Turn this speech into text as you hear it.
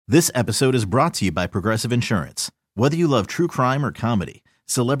This episode is brought to you by Progressive Insurance. Whether you love true crime or comedy,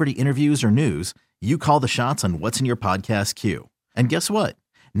 celebrity interviews or news, you call the shots on what's in your podcast queue. And guess what?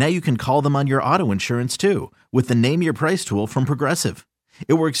 Now you can call them on your auto insurance too with the Name Your Price tool from Progressive.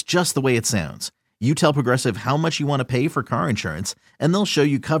 It works just the way it sounds. You tell Progressive how much you want to pay for car insurance, and they'll show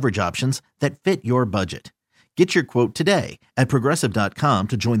you coverage options that fit your budget. Get your quote today at Progressive.com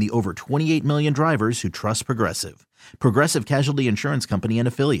to join the over 28 million drivers who trust Progressive. Progressive Casualty Insurance Company and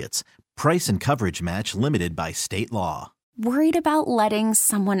Affiliates. Price and coverage match limited by state law. Worried about letting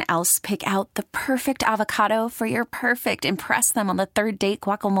someone else pick out the perfect avocado for your perfect impress them on the third date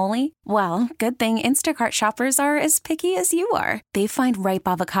guacamole? Well, good thing Instacart shoppers are as picky as you are. They find ripe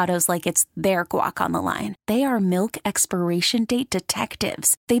avocados like it's their guac on the line. They are milk expiration date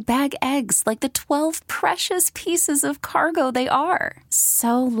detectives. They bag eggs like the 12 precious pieces of cargo they are.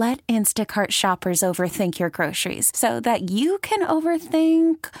 So let Instacart shoppers overthink your groceries so that you can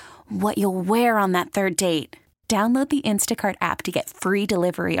overthink what you'll wear on that third date. Download the Instacart app to get free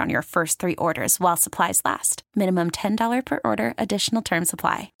delivery on your first 3 orders while supplies last. Minimum $10 per order. Additional terms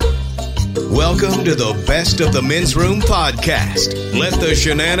apply. Welcome to the Best of the Men's Room podcast. Let the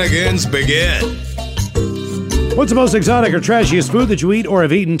shenanigans begin. What's the most exotic or trashiest food that you eat or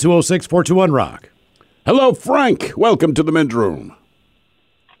have eaten? 206-421-ROCK. Hello, Frank. Welcome to the Men's Room.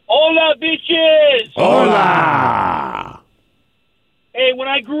 Hola, bitches! Hola! Hey, when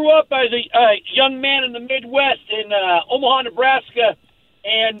I grew up as a young man in the Midwest in Omaha, Nebraska,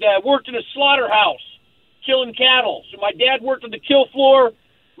 and worked in a slaughterhouse, killing cattle. So my dad worked on the kill floor,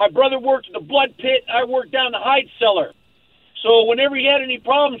 my brother worked in the blood pit, I worked down the hide cellar. So whenever you had any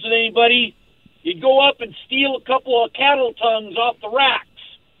problems with anybody, you'd go up and steal a couple of cattle tongues off the racks.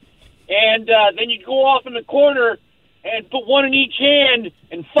 And then you'd go off in the corner and put one in each hand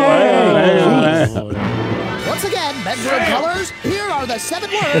and fire. Once again, Men's Room Colors, here are the 7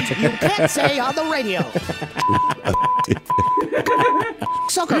 words you can't say on the radio.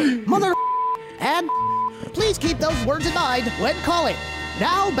 Sucker, mother, and please keep those words in mind when calling.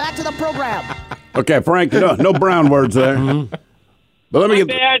 Now, back to the program. Okay, Frank, no brown words there. But let me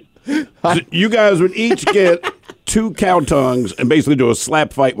Bad. So you guys would each get 2 cow tongues and basically do a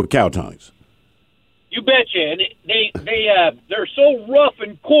slap fight with cow tongues. You betcha. And they're so rough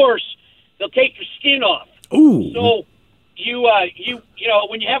and coarse, they'll take your skin off. Ooh. So you know,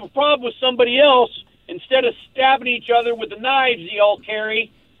 when you have a problem with somebody else, instead of stabbing each other with the knives you all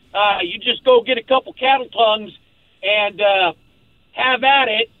carry, you just go get a couple cattle tongues and have at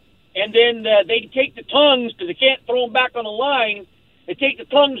it. And then they take the tongues, because they can't throw them back on the line. They take the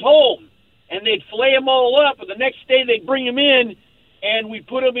tongues home, and they'd fillet them all up. And the next day they'd bring them in, and we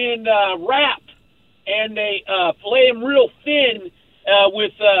put them in wrap, and they fillet them real thin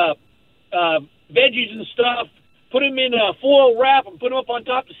with veggies and stuff, put them in a foil wrap and put them up on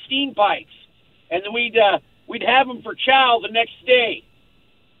top of steam pipes. And then we'd have them for chow the next day.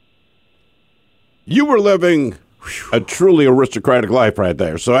 You were living a truly aristocratic life right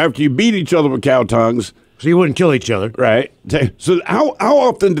there. So after you beat each other with cow tongues... So you wouldn't kill each other. Right. So how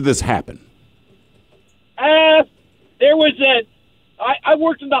often did this happen? There was I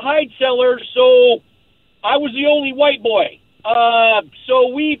worked in the hide cellar, so I was the only white boy. So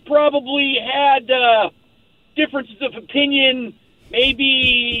we probably had differences of opinion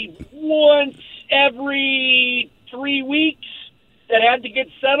maybe once every 3 weeks that had to get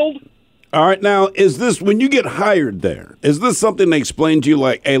settled. All right, now, is this, when you get hired there, is this something they explain to you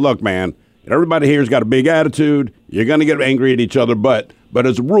like, hey, look, man, everybody here's got a big attitude, you're going to get angry at each other, but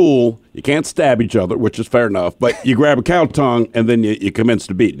as a rule, you can't stab each other, which is fair enough, but you grab a cow tongue and then you commence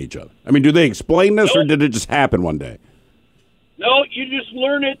to beating each other. I mean, do they explain this, or did it just happen one day? No, you just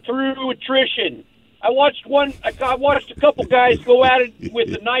learn it through attrition. I watched a couple guys go at it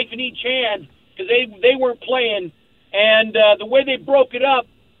with a knife in each hand because they weren't playing, and the way they broke it up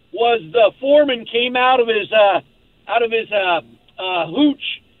was the foreman came out of his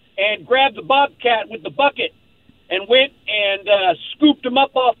hooch and grabbed the bobcat with the bucket and went and scooped them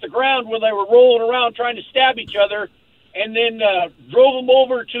up off the ground where they were rolling around trying to stab each other, and then drove them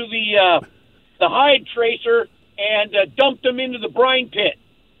over to the hide tracer and dumped them into the brine pit.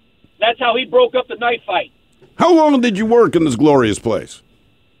 That's how he broke up the knife fight. How long did you work in this glorious place?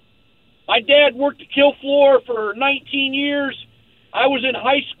 My dad worked the kill floor for 19 years. I was in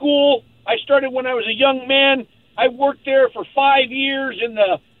high school. I started when I was a young man. I worked there for 5 years in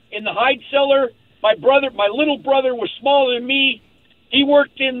the hide cellar. My little brother was smaller than me. He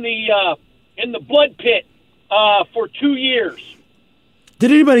worked in the blood pit for 2 years.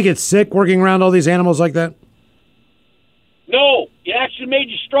 Did anybody get sick working around all these animals like that? No, it actually made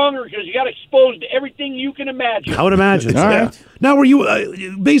you stronger because you got exposed to everything you can imagine. I would imagine. All so. right. Now, were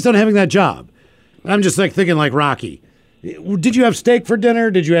you based on having that job? I'm just like thinking like Rocky. Did you have steak for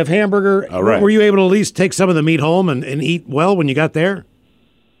dinner? Did you have hamburger? All right. Were you able to at least take some of the meat home and eat well when you got there?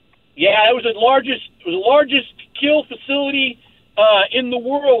 Yeah, it was the largest kill facility in the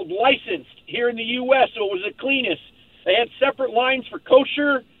world licensed here in the U.S., so it was the cleanest. They had separate lines for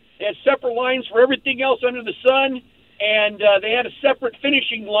kosher. They had separate lines for everything else under the sun, and they had a separate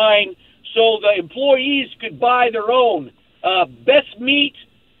finishing line so the employees could buy their own. Best meat,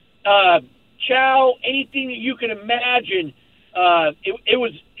 chow, anything that you can imagine. It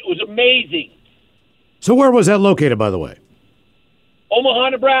was amazing. So where was that located, by the way? Omaha,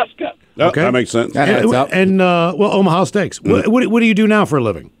 Nebraska. Oh, Okay. That makes sense. That adds up. And well, Omaha Steaks. What do you do now for a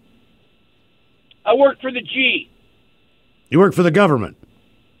living? I worked for the G. You work for the government.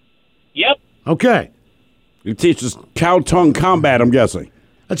 Yep. Okay. You teach us cow tongue combat, I'm guessing.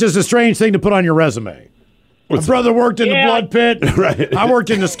 That's just a strange thing to put on your resume. My brother worked in the Yeah. blood pit. Right. I worked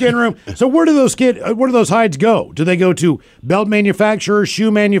in the skin room. So where do those hides go? Do they go to belt manufacturers, shoe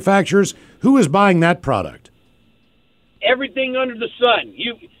manufacturers? Who is buying that product? Everything under the sun.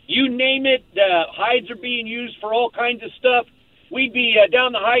 You name it. Hides are being used for all kinds of stuff. We'd be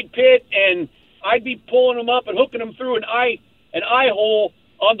down the hide pit, and I'd be pulling them up and hooking them through an eye hole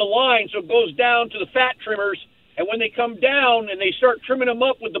on the line, so it goes down to the fat trimmers. And when they come down and they start trimming them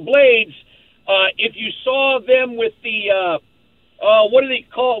up with the blades, if you saw them with the what do they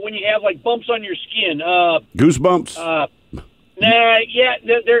call it when you have like bumps on your skin? Goosebumps?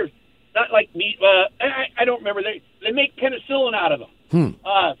 They're not like meat. I don't remember. They make penicillin out of them.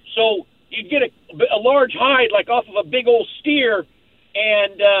 So you'd get a large hide like off of a big old steer,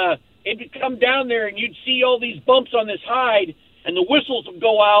 and it'd come down there, and you'd see all these bumps on this hide, and the whistles would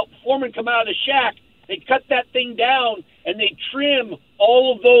go out. The foreman come out of the shack. They'd cut that thing down, and they'd trim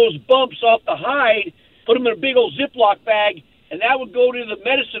all of those bumps off the hide, put them in a big old Ziploc bag, and that would go to the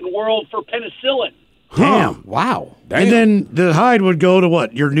medicine world for penicillin. Damn. Wow. Damn. And then the hide would go to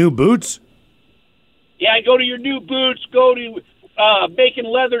what? Your new boots? Yeah, go to your new boots, go to making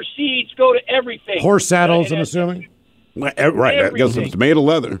leather seats, go to everything. Horse saddles, And I'm assuming? Right, I guess everything. it's made of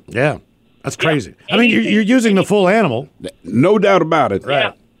leather. Yeah. That's crazy. I mean, Anything. you're using the full animal. No doubt about it.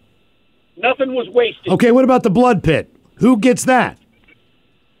 Yeah. Nothing was wasted. Okay, what about the blood pit? Who gets that?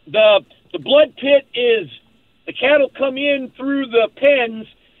 The blood pit is the cattle come in through the pens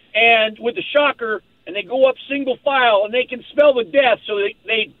and with the shocker, and they go up single file, and they can smell the death, so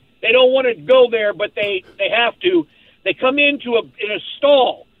they don't want to go there, but they have to. They come into in a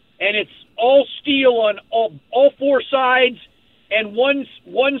stall, and it's all steel on all four sides, and one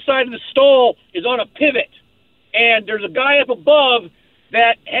side of the stall is on a pivot, and there's a guy up above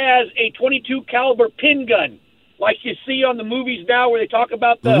that has a .22 caliber pin gun, like you see on the movies now where they talk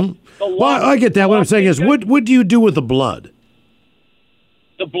about the Well, I get that. What I'm saying is, what do you do with the blood?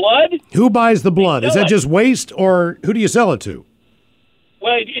 The blood? Who buys the blood? Is sell that it. just waste, or who do you sell it to?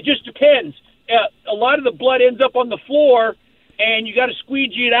 Well, it just depends. A lot of the blood ends up on the floor, and you got to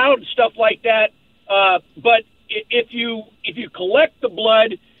squeegee it out and stuff like that. But if you collect the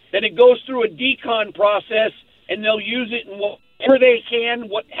blood, then it goes through a decon process, and they'll use it in whatever they can,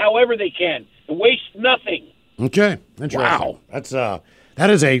 however they can. Waste nothing. Okay, interesting. Wow. That's that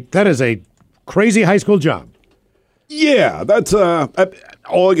is a crazy high school job. Yeah, that's all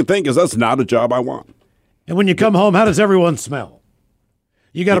I can think is that's not a job I want. And when you come home, how does everyone smell?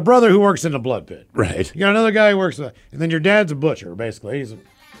 You got a brother who works in the blood pit. Right. You got another guy who works, and then your dad's a butcher, basically.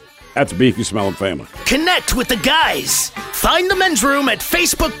 That's a beefy smelling family. Connect with the guys. Find the men's room at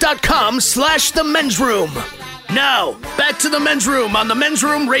facebook.com/the men's room. Now, back to the men's room on the Men's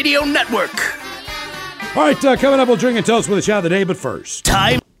Room Radio Network. All right, coming up, we'll drink and toast with a shot of the day, but first.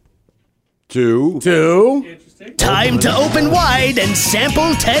 Time Two. to open wide and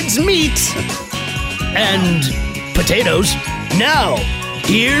sample Ted's meat and potatoes. Now,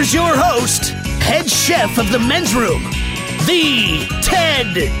 here's your host, head chef of the men's room, the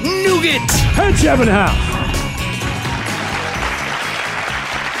Ted Nugent. Head chef in the house.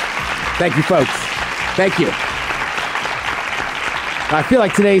 Thank you, folks. Thank you. I feel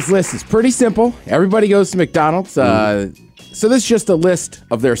like today's list is pretty simple. Everybody goes to McDonald's. So this is just a list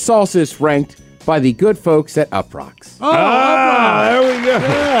of their sauces ranked by the good folks at Uprocks. There we go.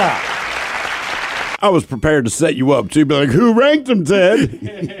 Yeah. I was prepared to set you up too, be like, who ranked them, Ted?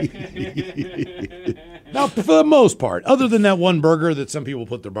 Now, for the most part, other than that one burger that some people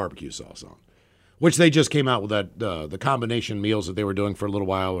put their barbecue sauce on, Which they just came out with that the combination meals that they were doing for a little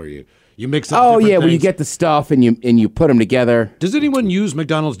while, where you mix up. Oh different yeah, where you things. get the stuff and you put them together. Does anyone use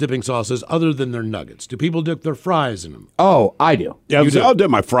McDonald's dipping sauces other than their nuggets? Do people dip their fries in them? Oh, I do. Yeah, I'll dip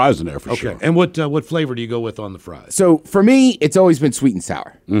my fries in there for sure. And what flavor do you go with on the fries? So for me, it's always been sweet and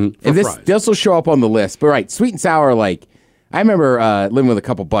sour. And fries. this will show up on the list. But right, sweet and sour, like I remember living with a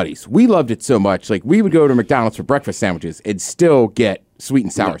couple buddies. We loved it so much. Like we would go to McDonald's for breakfast sandwiches and still get sweet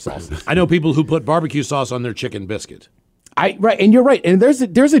and sour sauces. I know people who put barbecue sauce on their chicken biscuit. Right, and you're right. And there's a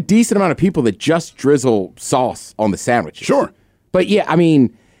decent amount of people that just drizzle sauce on the sandwiches. Sure. But yeah, I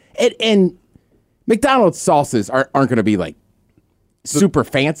mean, and McDonald's sauces aren't going to be like super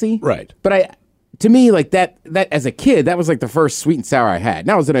fancy. Right. But to me, like that as a kid, that was like the first sweet and sour I had.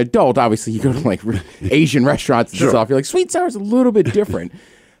 Now as an adult, obviously you go to like Asian restaurants and stuff. You're like, sweet and sour is a little bit different.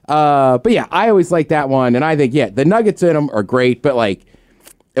 But yeah, I always like that one. And I think, yeah, the nuggets in them are great. But like,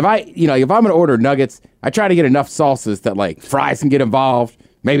 if I'm going to order nuggets, I try to get enough sauces that like fries can get involved.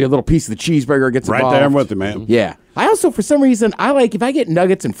 Maybe a little piece of the cheeseburger gets involved. Right there with you, man. Yeah. I also, for some reason, if I get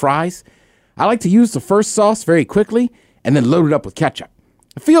nuggets and fries, I like to use the first sauce very quickly and then load it up with ketchup.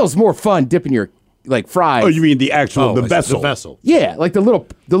 It feels more fun dipping your like fries. Oh, you mean the actual the vessel? The vessel. Yeah, like the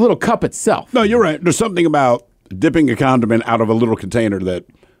little cup itself. No, you're right. There's something about dipping a condiment out of a little container that,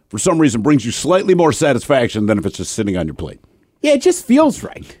 for some reason, brings you slightly more satisfaction than if it's just sitting on your plate. Yeah, it just feels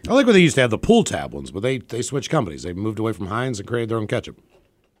right. I like when they used to have the pull tab ones, but they switched companies. They moved away from Heinz and created their own ketchup.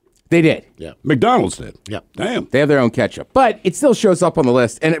 They did. Yeah. McDonald's did. Yeah. Damn. They have their own ketchup. But it still shows up on the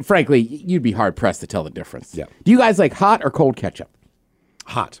list. And frankly, you'd be hard-pressed to tell the difference. Yeah. Do you guys like hot or cold ketchup?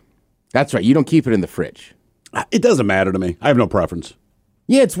 Hot. That's right. You don't keep it in the fridge. It doesn't matter to me. I have no preference.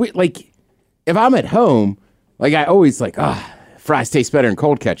 Yeah, it's weird. Like, if I'm at home, like, I always like, fries taste better in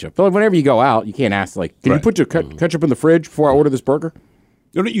cold ketchup. But like, whenever you go out, you can't ask, like, can you put your ketchup in the fridge before I order this burger?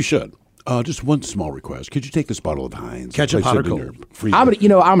 You know, you should. Just one small request. Could you take this bottle of Heinz? Ketchup, hot or cold? I'm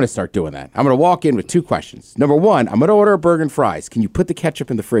gonna start doing that. I'm gonna walk in with two questions. Number one, I'm gonna order a burger and fries. Can you put the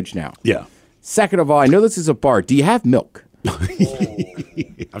ketchup in the fridge now? Yeah. Second of all, I know this is a bar. Do you have milk?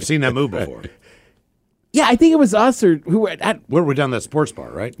 I've seen that move before. Yeah, I think it was us or who were at. Where we're down that sports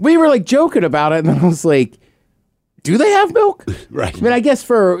bar, right? We were like joking about it, and then I was like, "Do they have milk?" Right. I mean, I guess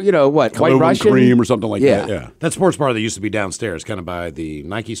for what White Cloven Russian cream or something like that. Yeah. That sports bar that used to be downstairs, kind of by the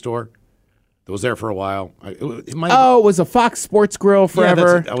Nike store, that was there for a while. It was a Fox Sports Grill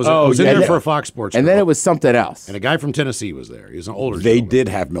forever. I was in there for a Fox Sports and Grill. then it was something else. And a guy from Tennessee was there. He was an older They gentleman. did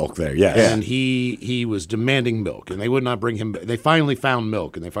have milk there, yes. And he was demanding milk, and they would not bring him. They finally found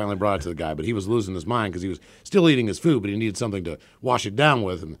milk, and they finally brought it to the guy, but he was losing his mind because he was still eating his food, but he needed something to wash it down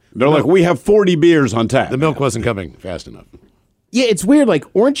with. And They're like, we have 40 beers on tap. the milk wasn't coming fast enough. Yeah, it's weird. Like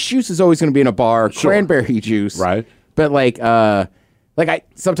orange juice is always going to be in a bar. Sure. Cranberry juice, Right. But like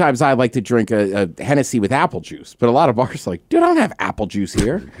sometimes I like to drink a Hennessy with apple juice. But a lot of bars are like, dude, I don't have apple juice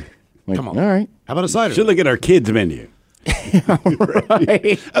here. Like, Come on. all right. How about a cider? Should look at our kids' menu.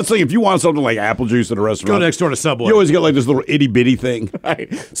 Right. That's like if you want something like apple juice at a restaurant. Go next door to Subway. You always get like this little itty bitty thing.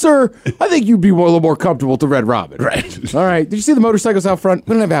 Right. Sir, I think you'd be a little more comfortable to Red Robin. Right. All right. Did you see the motorcycles out front?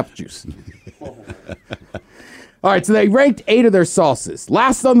 We don't have apple juice. All right. So they ranked 8 of their sauces.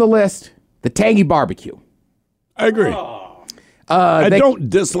 Last on the list, the tangy barbecue. I agree. I don't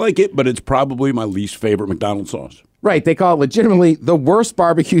dislike it, but it's probably my least favorite McDonald's sauce. Right, they call it legitimately the worst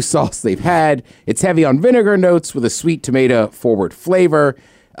barbecue sauce they've had. It's heavy on vinegar notes with a sweet tomato forward flavor.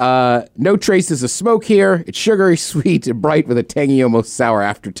 No traces of smoke here. It's sugary, sweet, and bright with a tangy, almost sour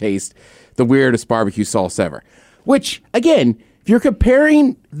aftertaste. The weirdest barbecue sauce ever. Which, again, if you're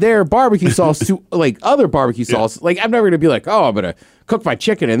comparing their barbecue sauce to like other barbecue sauce, like I'm never going to be like, oh, I'm going to cook my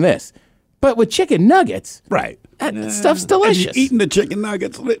chicken in this. But with chicken nuggets, Right. that stuff's delicious. And eating the chicken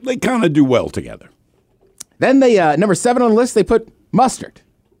nuggets, they kind of do well together. Then they number 7 on the list, they put mustard.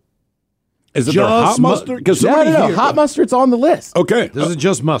 Is it their hot mustard? Because No. Hot mustard's on the list. Okay. This is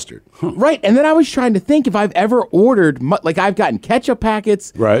just mustard. Right. And then I was trying to think if I've ever ordered, like I've gotten ketchup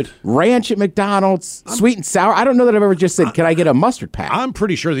packets, Right. ranch at McDonald's, sweet and sour. I don't know that I've ever just said, can I get a mustard pack? I'm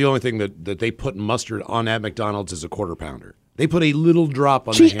pretty sure the only thing that they put mustard on at McDonald's is a quarter pounder. They put a little drop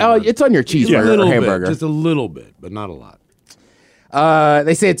on the hamburger. It's on your cheeseburger or hamburger. Just a little bit, but not a lot.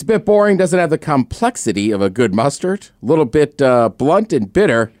 They say it's a bit boring, doesn't have the complexity of a good mustard. A little bit blunt and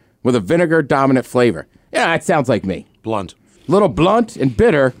bitter with a vinegar-dominant flavor. Yeah, that sounds like me. Blunt. Little blunt and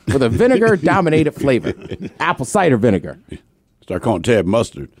bitter with a vinegar-dominated flavor. Apple cider vinegar. Start calling Tab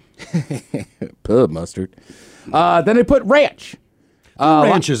mustard. Pub mustard. Then they put ranch.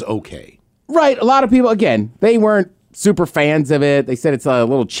 Ranch is okay. Right. A lot of people, again, they weren't super fans of it. They said it's a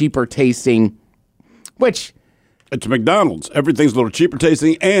little cheaper tasting, which It's McDonald's. Everything's a little cheaper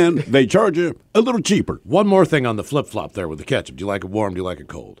tasting, and they charge you a little cheaper. One more thing on the flip-flop there with the ketchup. Do you like it warm? Do you like it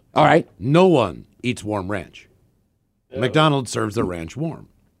cold? All right. No one eats warm ranch. McDonald's serves their ranch warm.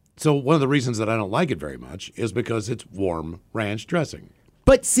 So one of the reasons that I don't like it very much is because it's warm ranch dressing.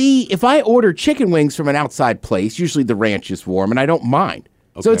 But see, if I order chicken wings from an outside place, usually the ranch is warm, and I don't mind.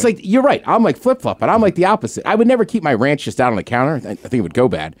 Okay. So it's like, you're right. I'm like flip-flop, but I'm like the opposite. I would never keep my ranch just out on the counter. I think it would go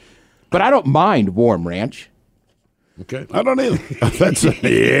bad. But I don't mind warm ranch. Okay. I don't either. That's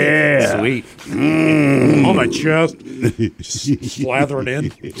yeah. Sweet. On my chest. Slather it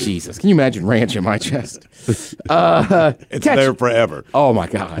in. Jesus. Can you imagine ranch in my chest? It's there forever. Oh, my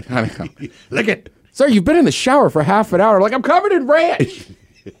God. I know. Lick it. Sir, you've been in the shower for half an hour. Like, I'm covered in ranch.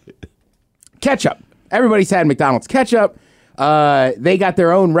 Ketchup. Everybody's had McDonald's ketchup. They got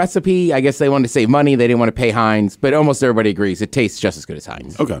their own recipe. I guess they wanted to save money. They didn't want to pay Heinz. But almost everybody agrees it tastes just as good as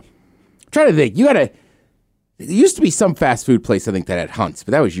Heinz. Okay. I'm trying to think. There used to be some fast food place, I think, that had Hunt's,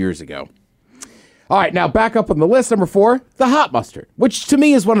 but that was years ago. All right, now back up on the list. Number 4, the hot mustard, which to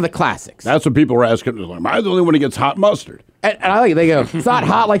me is one of the classics. That's what people were asking. Like, am I the only one who gets hot mustard? And I like it. They go, it's not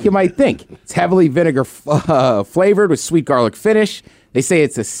hot like you might think. It's heavily vinegar flavored with sweet garlic finish. They say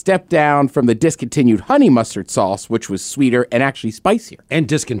it's a step down from the discontinued honey mustard sauce, which was sweeter and actually spicier. And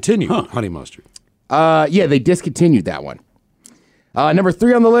discontinued honey mustard. Yeah, they discontinued that one. Number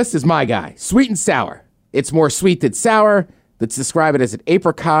 3 on the list is my guy, sweet and sour. It's more sweet than sour. Let's describe it as an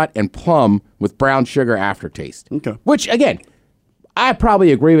apricot and plum with brown sugar aftertaste. Okay. Which, again, I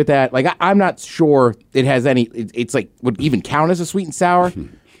probably agree with that. Like, I'm not sure it has any, it's like, would even count as a sweet and sour.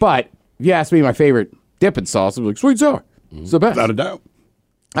 But if you ask me my favorite dipping sauce, it was like sweet and sour. It's the best. Without a doubt.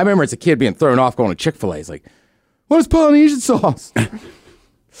 I remember as a kid being thrown off going to Chick-fil-A. It's like, what is Polynesian sauce?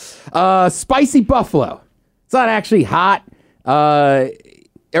 Spicy buffalo. It's not actually hot.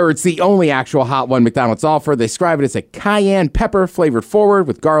 Or it's the only actual hot one McDonald's offer. They describe it as a cayenne pepper flavored forward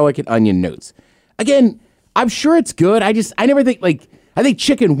with garlic and onion notes. Again, I'm sure it's good. I never think, like, I think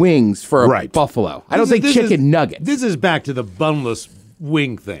chicken wings for a buffalo. I don't think chicken nuggets. This is back to the boneless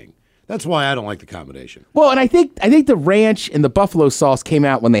wing thing. That's why I don't like the combination. Well, and I think the ranch and the buffalo sauce came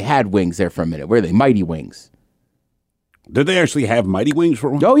out when they had wings there for a minute. Where are they? Mighty Wings. Did they actually have Mighty Wings for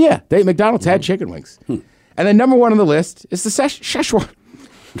one? Oh, yeah. McDonald's had chicken wings. And then number 1 on the list is the Szechuan.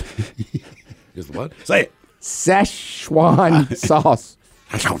 Is the what? Say it. Szechuan sauce.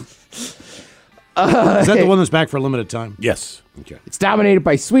 Is that the one that's back for a limited time? Yes. Okay. It's dominated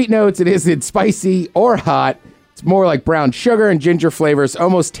by sweet notes. It isn't spicy or hot. It's more like brown sugar and ginger flavors,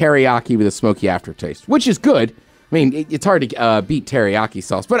 almost teriyaki with a smoky aftertaste, which is good. I mean, it's hard to beat teriyaki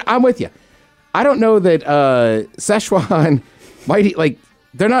sauce, but I'm with you. I don't know that Szechuan might, like,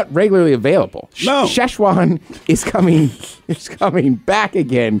 they're not regularly available. No. Szechuan is coming back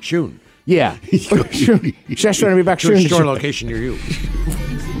again. Soon. Yeah. Szechuan will be back soon. Store location near you.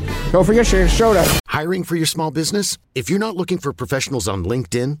 Don't forget your soda. Hiring for your small business? If you're not looking for professionals on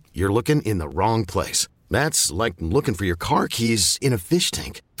LinkedIn, you're looking in the wrong place. That's like looking for your car keys in a fish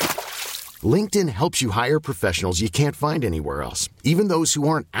tank. LinkedIn helps you hire professionals you can't find anywhere else, even those who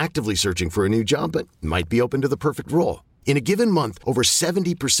aren't actively searching for a new job but might be open to the perfect role. In a given month, over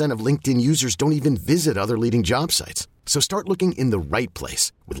 70% of LinkedIn users don't even visit other leading job sites. So start looking in the right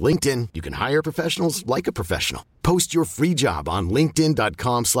place. With LinkedIn, you can hire professionals like a professional. Post your free job on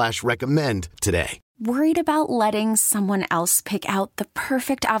linkedin.com/recommend today. Worried about letting someone else pick out the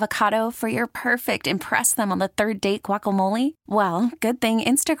perfect avocado for your perfect impress them on the third date guacamole? Well, good thing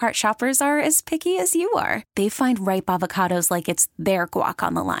Instacart shoppers are as picky as you are. They find ripe avocados like it's their guac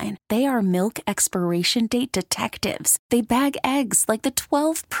on the line. They are milk expiration date detectives. They bag eggs like the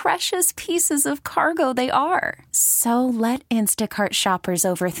 12 precious pieces of cargo they are. So let Instacart shoppers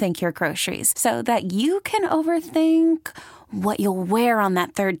overthink your groceries so that you can overthink what you'll wear on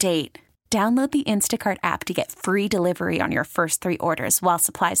that third date. Download the Instacart app to get free delivery on your first 3 orders while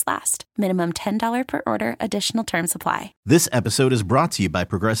supplies last. Minimum $10 per order. Additional terms apply. This episode is brought to you by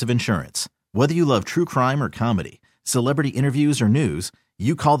Progressive Insurance. Whether you love true crime or comedy, celebrity interviews or news,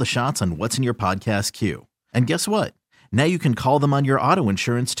 you call the shots on what's in your podcast queue. And guess what? Now you can call them on your auto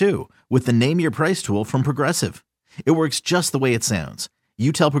insurance too with the Name Your Price tool from Progressive. It works just the way it sounds.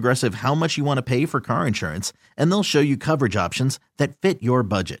 You tell Progressive how much you want to pay for car insurance, and they'll show you coverage options that fit your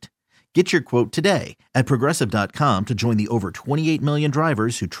budget. Get your quote today at Progressive.com to join the over 28 million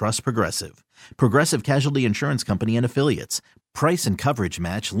drivers who trust Progressive. Progressive Casualty Insurance Company and Affiliates. Price and coverage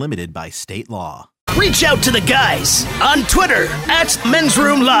match limited by state law. Reach out to the guys on Twitter @Men's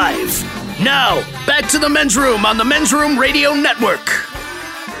Room Live. Now, back to the Men's Room on the Men's Room Radio Network.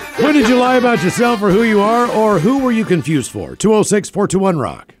 When did you lie about yourself or who you are, or who were you confused for?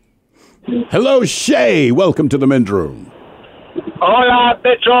 206-421-ROCK. Hello, Shay. Welcome to the men's room. Hola,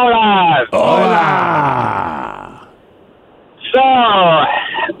 Petrolas. Hola. So,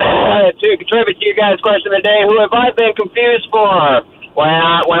 to contribute to you guys' question of the day, who have I been confused for? When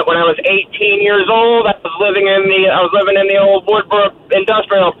I was 18 years old, I was living in the old Woodbrook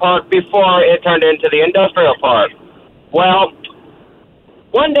Industrial Park before it turned into the Industrial Park. Well,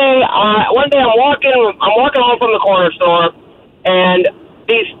 one day I'm walking home from the corner store, and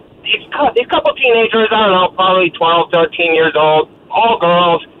these couple teenagers, I don't know, probably 12, 13 years old, all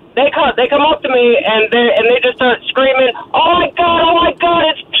girls. They come up to me and they just start screaming, "Oh my God,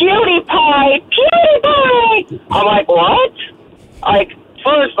 it's PewDiePie! PewDiePie!" I'm like, what?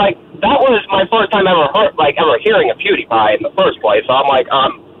 First, that was my first time ever hearing of PewDiePie in the first place. So I'm like,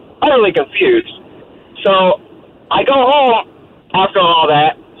 I'm utterly confused. So I go home after all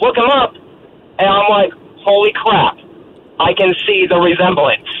that, look him up, and I'm like, holy crap! I can see the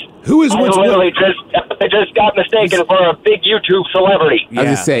resemblance. Who is which? I just got mistaken for a big YouTube celebrity. I was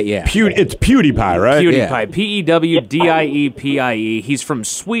gonna say, yeah. It's PewDiePie, right? PewDiePie. PewDiePie. He's from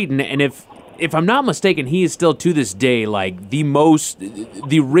Sweden, and if I'm not mistaken, he is still to this day like the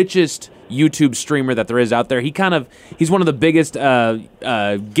richest YouTube streamer that there is out there. He's one of the biggest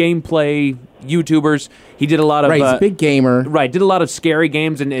gameplay YouTubers. He did a lot of he's a big gamer. Right, did a lot of scary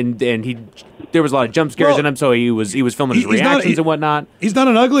games, and there was a lot of jump scares in him, so he was filming his reactions and whatnot. He's not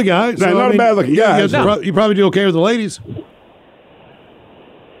an ugly guy. So, not a bad looking guy. You probably do okay with the ladies.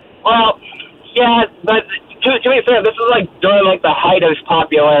 Well, yeah, but to be fair, this is during the height of his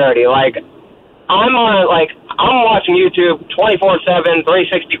popularity. I'm watching YouTube 24/7,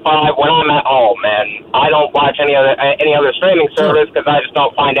 365 when I'm at home, and I don't watch any other streaming service because I just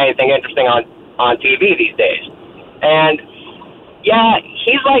don't find anything interesting on TV these days. And yeah,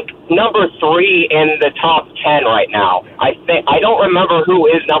 he's number 3 in the top 10 right now. I don't remember who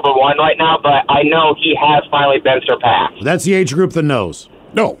is number 1 right now, but I know he has finally been surpassed. That's the age group that knows.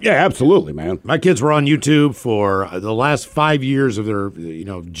 No, yeah, absolutely, man. My kids were on YouTube for the last 5 years of their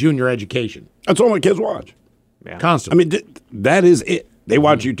junior education. That's all my kids watch. Yeah. Constantly. I mean, that is it. They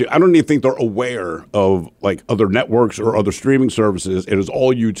watch YouTube. I don't even think they're aware of other networks or other streaming services. It is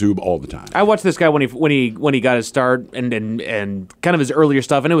all YouTube all the time. I watched this guy when he got his start and kind of his earlier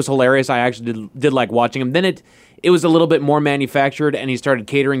stuff, and it was hilarious. I actually did like watching him. Then it was a little bit more manufactured, and he started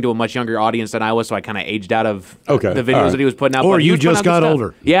catering to a much younger audience than I was, so I kind of aged out of the videos that he was putting out. Or but you just got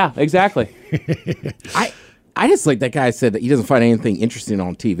older. Yeah, exactly. I just like that guy said that he doesn't find anything interesting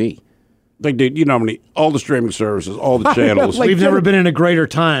on TV. Dude, you know how many, all the streaming services, all the channels. We've never been in a greater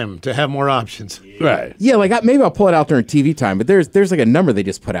time to have more options. Right. Yeah, maybe I'll pull it out during TV time, but there's a number they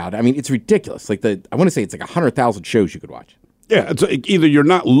just put out. I mean, it's ridiculous. I want to say it's 100,000 shows you could watch. Yeah, it's either you're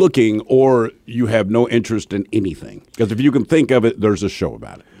not looking or you have no interest in anything. Because if you can think of it, there's a show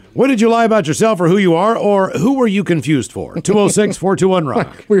about it. What did you lie about yourself or who you are, or who were you confused for?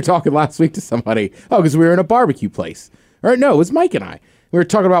 206-421-ROCK. We were talking last week to somebody, because we were in a barbecue place. Or no, it was Mike and I. We were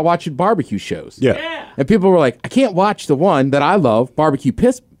talking about watching barbecue shows. Yeah. And people were like, I can't watch the one that I love, Barbecue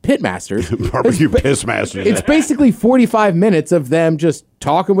Pitmasters. Barbecue Pissmasters. It's basically 45 minutes of them just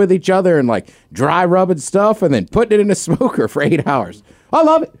talking with each other and dry rubbing stuff and then putting it in a smoker for 8 hours. I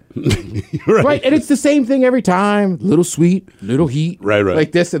love it. Right. And it's the same thing every time. Little sweet, little heat. Right.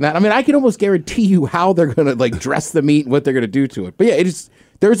 Like this and that. I mean, I can almost guarantee you how they're going to dress the meat and what they're going to do to it. But yeah,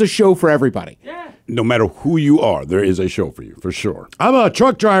 there's a show for everybody. Yeah. No matter who you are, there is a show for you, for sure. I'm a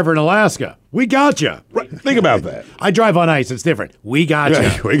truck driver in Alaska. We got you. Right. Think about that. I drive on ice. It's different. We got you.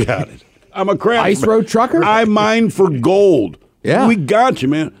 We got it. I'm a craftsman. Ice road trucker? I mine for gold. Yeah. We got you,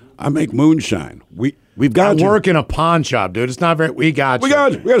 man. I make moonshine. We've got you. I work in a pawn shop, dude. It's not very... We got you. We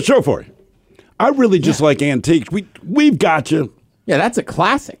got you. We got a show for you. I really just like antiques. We've got you. Yeah, that's a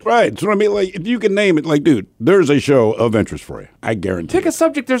classic. Right. So I mean, if you can name it, dude, there's a show of interest for you. I guarantee. Pick a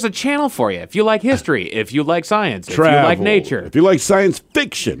subject. There's a channel for you. If you like history, if you like science, travel, if you like nature, if you like science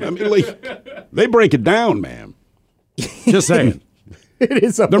fiction. I mean, they break it down, man. Just saying. It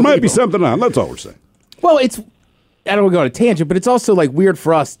is. There might be something on. That's all we're saying. Well, I don't want to go on a tangent, but it's also weird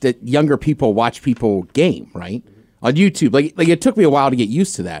for us that younger people watch people game, right? On YouTube. It took me a while to get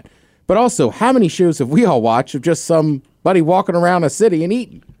used to that. But also, how many shows have we all watched of just somebody walking around a city and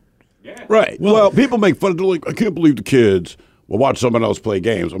eating? Yeah. Right. Well, people make fun of it. I can't believe the kids will watch someone else play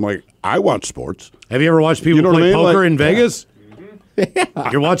games. I'm like, I watch sports. Have you ever watched people play poker in Vegas?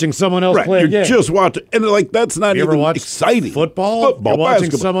 Yeah. You're watching someone else play a game. You're just watching. And that's not even exciting. Football? You're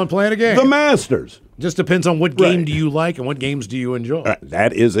watching someone playing a game. The Masters. Just depends on what game do you like and what games do you enjoy.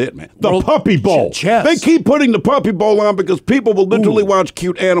 That is it, man. The Puppy Bowl. Chess. They keep putting the Puppy Bowl on because people will literally watch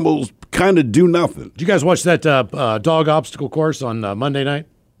cute animals kind of do nothing. Did you guys watch that dog obstacle course on Monday night?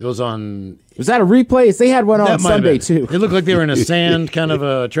 It was on. Was that a replay? They had one on That might have Sunday, been. too. It looked like they were in a sand kind of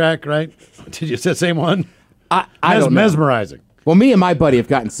a track, right? Did you say the same one? I don't know. Mesmerizing. Well, me and my buddy have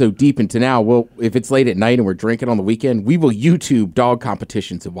gotten so deep into now, if it's late at night and we're drinking on the weekend, we will YouTube dog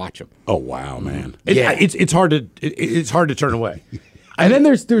competitions and watch them. Oh, wow, man. It's hard to turn away. And then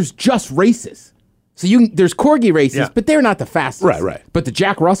there's just races. So there's corgi races, but they're not the fastest. Right. But the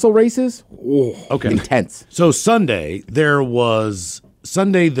Jack Russell races, intense. So Sunday there was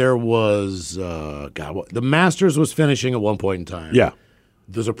the Masters was finishing at one point in time. Yeah.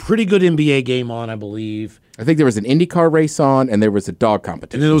 There's a pretty good NBA game on, I believe. I think there was an IndyCar race on, and there was a dog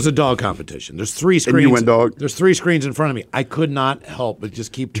competition. And there was a dog competition. There's 3 screens. And you went dog? There's 3 screens in front of me. I could not help but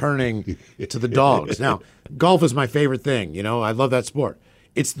just keep turning to the dogs. Now, golf is my favorite thing. You know, I love that sport.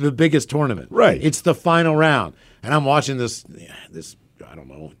 It's the biggest tournament. Right. It's the final round. And I'm watching this, I don't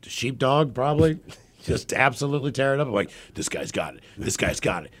know, sheepdog probably, just absolutely tear it up. I'm like, this guy's got it. This guy's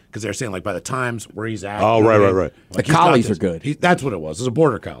got it. Because they're saying, like, by the times where he's at. Oh, right. The collies are good. That's what it was. It was a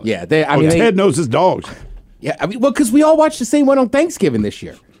border collie. Yeah. Ted knows his dogs. Yeah, because we all watched the same one on Thanksgiving this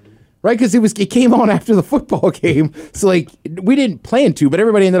year, right? Because it came on after the football game, so like we didn't plan to, but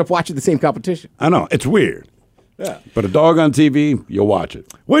everybody ended up watching the same competition. I know, it's weird. Yeah, but a dog on TV, you'll watch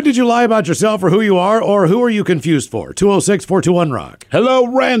it. When did you lie about yourself or who you are, or who are you confused for? 206-421-ROCK. Hello,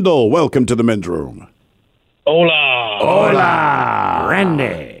 Randall. Welcome to the men's room. Hola,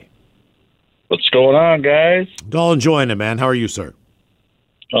 Randy. What's going on, guys? All enjoying it, man. How are you, sir?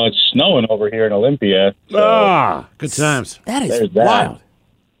 It's snowing over here in Olympia. So Good times. That is there's that. wild.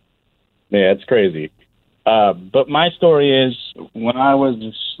 Yeah, it's crazy. But my story is, when I was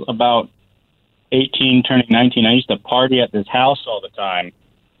about 18, turning 19, I used to party at this house all the time.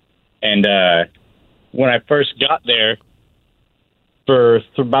 And when I first got there, for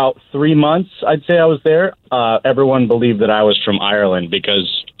about 3 months, I'd say I was there, everyone believed that I was from Ireland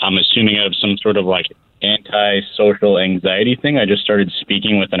because I'm assuming I have some sort of like anti-social anxiety thing. I just started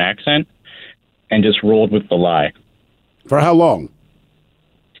speaking with an accent and just rolled with the lie. For how long?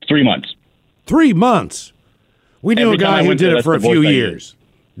 3 months. 3 months? We knew Every a time I guy who went did there, it for a that's the few voice I years.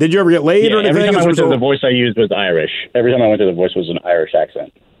 Did you ever get laid or anything? Every time I went there, As a the result? voice I used was Irish. Every time I went there, the voice was an Irish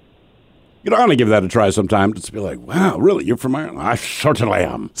accent. You ought to give that a try sometime. Just be like, wow, really? You're from Ireland? I certainly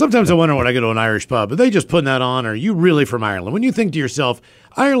am. Sometimes I wonder when I go to an Irish pub, are they just putting that on, or are you really from Ireland? When you think to yourself,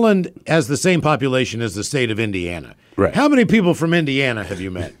 Ireland has the same population as the state of Indiana. Right. How many people from Indiana have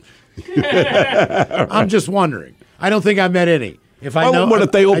you met? I'm just wondering. I don't think I met any. If I know, What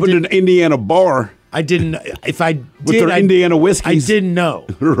if they opened an Indiana bar? I didn't. If I did, With their Indiana whiskeys? I didn't know.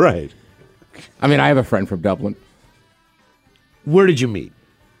 Right. I mean, I have a friend from Dublin. Where did you meet?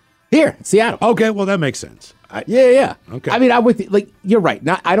 Here, Seattle. Okay, well that makes sense. Yeah. Okay. I mean, I'm with you. Like, you're right.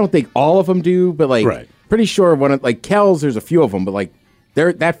 I don't think all of them do, but like, Right. pretty sure like Kells, there's a few of them, but like,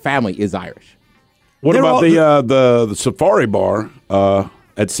 that family is Irish. What They're about all- the Safari Bar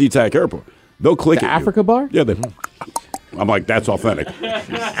at SeaTac Airport? They'll click The at you. Africa bar? Yeah, I'm like, that's authentic.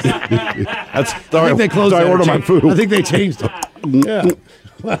 That's I think they closed. I that or order my changed- food. I think they changed it. Yeah.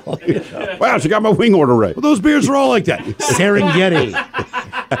 Well, Wow, she got my wing order right. those beers are all like that. Serengeti,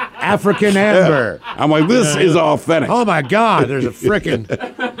 African Amber. I'm like, this is authentic. Oh my God! There's a frickin'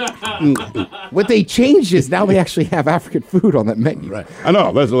 What they changed is now they actually have African food on that menu. right. I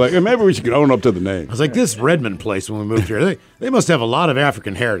know. That's like, maybe we should own up to the name. I was like, this Redmond place when we moved here, they must have a lot of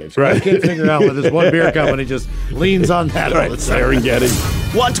African heritage. Right. I can't figure out why this one beer company just leans on that all the time.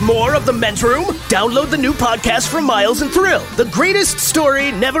 Serengeti. Want more of The Men's Room? Download the new podcast from Miles and Thrill, The Greatest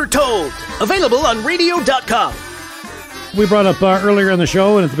Story Never Told. Available on radio.com. We brought up earlier in the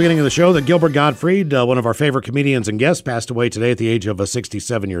show and at the beginning of the show that Gilbert Gottfried, one of our favorite comedians and guests, passed away today at the age of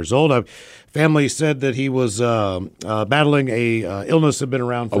 67 years old. Family said that he was battling a illness that had been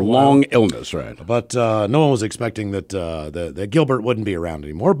around for a while. long illness, right? But no one was expecting that Gilbert wouldn't be around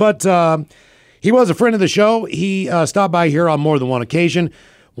anymore. But he was a friend of the show. He stopped by here on more than one occasion.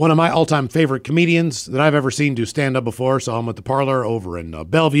 One of my all-time favorite comedians that I've ever seen do stand-up before. Saw him at the Parlor over in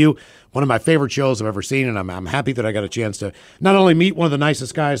Bellevue. One of my favorite shows I've ever seen, and I'm happy that I got a chance to not only meet one of the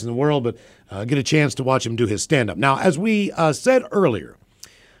nicest guys in the world, but get a chance to watch him do his stand-up. Now, as we said earlier,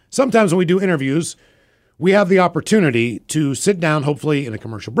 sometimes when we do interviews, we have the opportunity to sit down, hopefully in a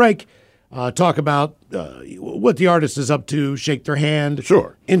commercial break, talk about what the artist is up to, shake their hand,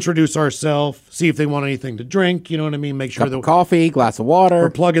 Sure. introduce ourselves, see if they want anything to drink, you know what I mean? Make sure Cup of coffee, glass of water. we're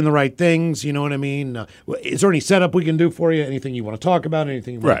plugging the right things, you know what I mean? Is there any setup we can do for you? Anything you want to talk about?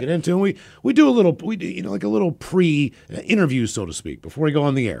 Anything you want Right. to get into? And we do a little, like a little pre-interview, so to speak, before we go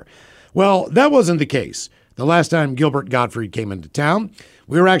on the air. Well, that wasn't the case. The last time Gilbert Gottfried came into town,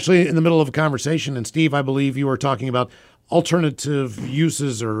 we were actually in the middle of a conversation, and Steve, I believe you were talking about alternative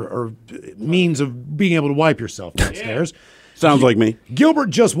uses or means of being able to wipe yourself downstairs. Sounds like me. Gilbert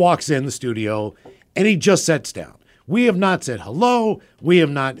just walks in the studio and he just sits down. We have not said hello. We have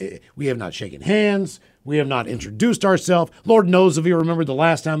not shaken hands. We have not introduced ourselves. Lord knows if he remembered the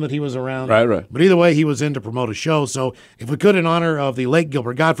last time that he was around. Right. But either way, he was in to promote a show. So if we could, in honor of the late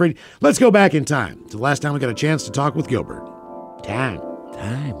Gilbert Gottfried, let's go back in time to the last time we got a chance to talk with Gilbert. Time.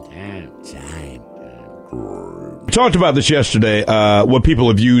 We talked about this yesterday, what people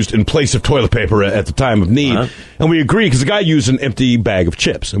have used in place of toilet paper at the time of need. And we agreed because the guy used an empty bag of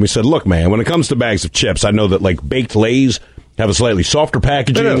chips. And we said, look, man, when it comes to bags of chips, I know that like baked Lay's have a slightly softer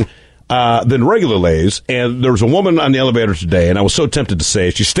packaging than regular Lay's. And there was a woman on the elevator today, and I was so tempted to say,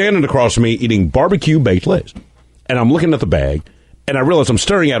 she's standing across from me eating barbecue baked Lay's. And I'm looking at the bag, and I realize I'm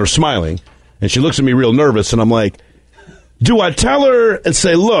staring at her smiling. And she looks at me real nervous, and I'm like, do I tell her and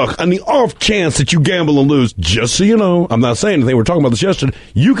say, look, on the off chance that you gamble and lose, just so you know, I'm not saying anything, we were talking about this yesterday,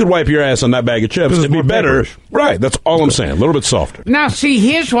 you could wipe your ass on that bag of chips. It'd be better. Right, that's all I'm saying. A little bit softer. Now, see,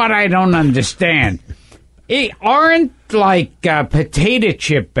 here's what I don't understand. Aren't, like, potato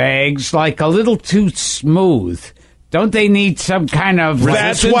chip bags, like, a little too smooth? Don't they need some kind of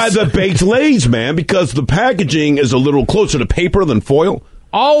That's why the baked Lay's, man, because the packaging is a little closer to paper than foil.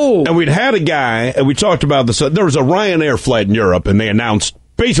 Oh. And we'd had a guy, and we talked about this. There was a Ryanair flight in Europe, and they announced,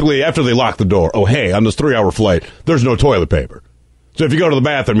 basically, after they locked the door, oh, hey, on this 3-hour flight, there's no toilet paper. So if you go to the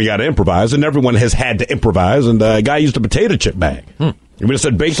bathroom, you got to improvise, and everyone has had to improvise, and a guy used a potato chip bag. And we just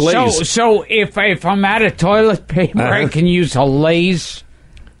said baked Lay's. So if I'm out of toilet paper, I can use a Lay's?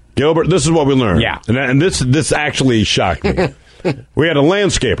 Gilbert, this is what we learned. Yeah. And this actually shocked me. We had a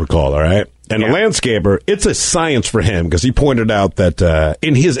landscaper call, all right? And a landscaper, it's a science for him because he pointed out that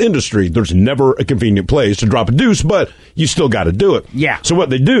in his industry, there's never a convenient place to drop a deuce, but you still got to do it. Yeah. So what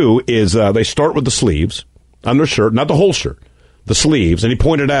they do is they start with the sleeves on their shirt, not the whole shirt, the sleeves. And he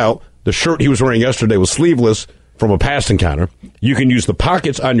pointed out the shirt he was wearing yesterday was sleeveless from a past encounter. You can use the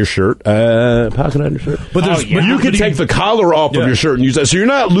pockets on your shirt. Pocket on your shirt. But you can take the collar off of your shirt and use that. So you're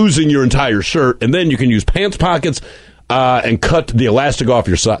not losing your entire shirt. And then you can use pants pockets. And cut the elastic off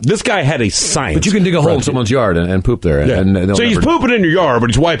your side. This guy had a science. But you can dig a hole in someone's yard and poop there. Yeah. And so he's pooping in your yard, but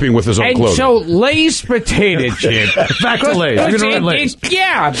he's wiping with his own clothing. And so Lay's potato chip. Back to Lay's. You're gonna run Lay's.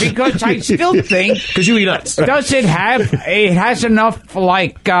 Yeah, because I still think because you eat nuts. Does it have? It has enough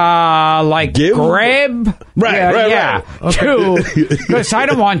like Give? grab. Right. Okay. Because I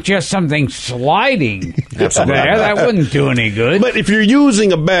don't want just something sliding there. That wouldn't do any good. But if you're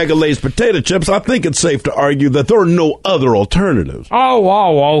using a bag of Lay's potato chips, I think it's safe to argue that there are no other alternatives.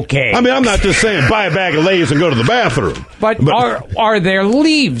 Oh, okay. I mean, I'm not just saying buy a bag of Lay's and go to the bathroom. But are there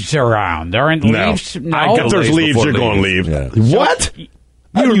leaves around? Aren't leaves? No. If there's leaves, you're going leaves. Yeah. What?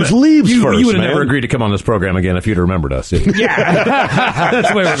 You use leaves first, You would have man. never agreed to come on this program again if you'd remembered us. Yeah. That's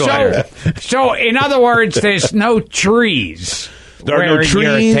the way we're going here. So, in other words, there's no trees. There are no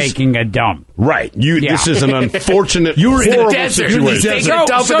trees. You're taking a dump. Right. This is an unfortunate, you were in the desert. situation.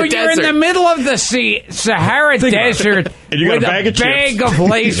 So you're in the middle of the Sahara Desert and you got with a bag of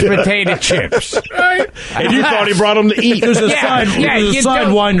Lay's potato chips. Right. And you thought he brought them to eat. There's a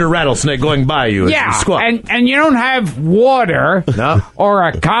sidewinder rattlesnake going by you. And you don't have water or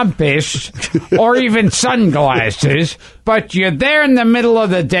a compass or even sunglasses, but you're there in the middle of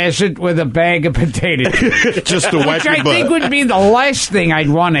the desert with a bag of potato chips. Just to wipe your butt. Which I think would be the last thing I'd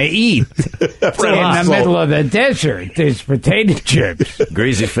want to eat. In the middle of the desert, there's potato chips.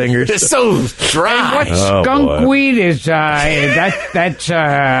 Greasy fingers. It's so dry. And what skunkweed is? That's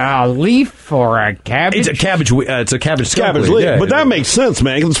a leaf or a cabbage? It's a cabbage. It's a cabbage. Cabbage leaf. Yeah, but that makes sense,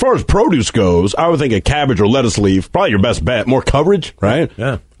 man. 'Cause as far as produce goes, I would think a cabbage or lettuce leaf probably your best bet. More coverage, right?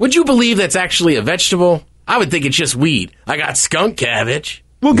 Yeah. Would you believe that's actually a vegetable? I would think it's just weed. I got skunk cabbage.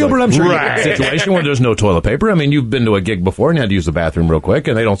 Well, Gilbert, I'm sure you're in a situation where there's no toilet paper. I mean, you've been to a gig before and had to use the bathroom real quick,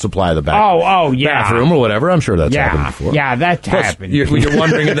 and they don't supply the bathroom or whatever. I'm sure that's happened before. Yeah, that's happened. You're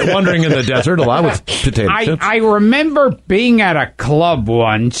wandering in the desert a lot with potato chips. I remember being at a club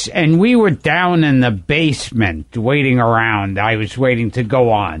once, and we were down in the basement waiting around. I was waiting to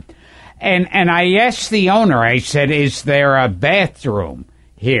go on. And I asked the owner, I said, is there a bathroom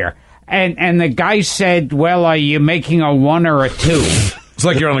here? And the guy said, well, are you making a 1 or a 2? It's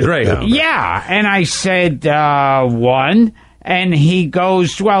like you're on a Greyhound. Yeah, and I said 1, and he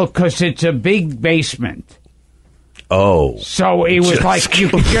goes, well, because it's a big basement. Oh. So it was like you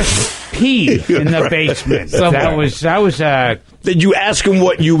could just pee in the basement. That was a... Did you ask him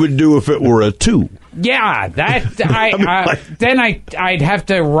what you would do if it were a 2? Yeah, then I'd have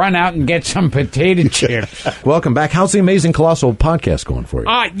to run out and get some potato chips. Welcome back. How's the Amazing Colossal podcast going for you?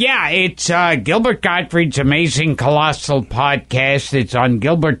 Yeah, it's Gilbert Gottfried's Amazing Colossal podcast. It's on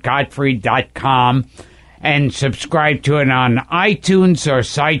gilbertgottfried.com. And subscribe to it on iTunes or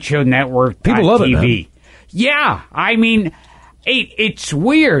Sideshow Network. People love it, man. Yeah, I mean, it's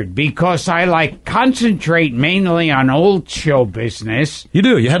weird because I concentrate mainly on old show business. You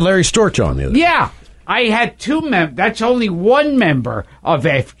do. You had Larry Storch on the other day. Yeah. I had two members. That's only one member of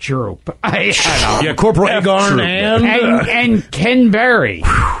F Troop. Yeah, Corporal Agarn and Ken Berry.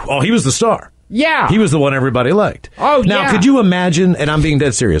 Oh, he was the star. Yeah. He was the one everybody liked. Oh, now, yeah. could you imagine, and I'm being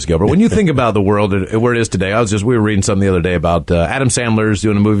dead serious, Gilbert, when you think about the world where it is today, we were reading something the other day about Adam Sandler's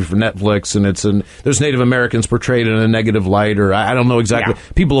doing a movie for Netflix, and there's Native Americans portrayed in a negative light, or I don't know exactly. Yeah.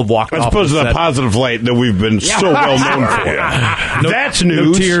 People have walked off. As opposed to the positive light that we've been so well known for. Yeah. That's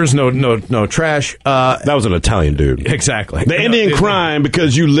news. No tears, no trash. That was an Italian dude. Exactly. The Indian crime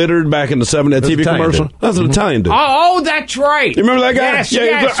because you littered back in the 70s TV commercial. That was an Italian dude. Oh, that's right. You remember that guy? Yes, yeah,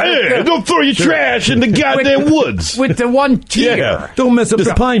 yes. Hey, don't throw your trash in the goddamn woods. With the one tear. Yeah. Don't mess up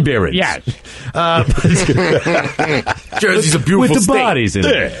the pine berries. Yes. Jersey's a beautiful with the state. Bodies in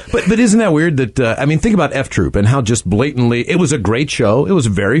it. But isn't that weird that, think about F Troop and how just blatantly, it was a great show. It was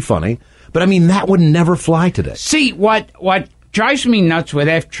very funny. But, that would never fly today. See, what drives me nuts with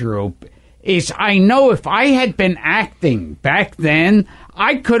F Troop is I know if I had been acting back then,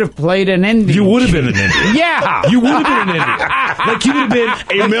 I could have played an Indian. You would have been an Indian. Yeah, you would have been an Indian. Like you would have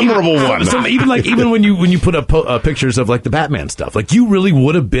been a memorable one. Even when you put up pictures of the Batman stuff, you really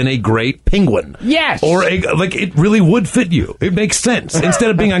would have been a great penguin. Yes, or it really would fit you. It makes sense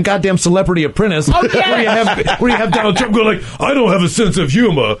instead of being on goddamn Celebrity Apprentice, where you have Donald Trump going I don't have a sense of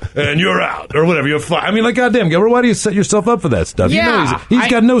humor and you're out or whatever. You're fine. Goddamn, Gilbert, why do you set yourself up for that stuff? Yeah, you know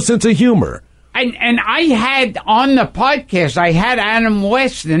he's got no sense of humor. And I had on the podcast, I had Adam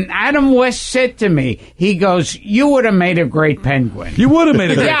West, and Adam West said to me, he goes, "You would have made a great penguin." You would have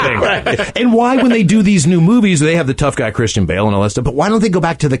made a great penguin. And why, when they do these new movies, they have the tough guy Christian Bale and all that stuff, but why don't they go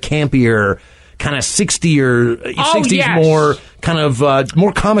back to the campier, kind of 60s more, kind of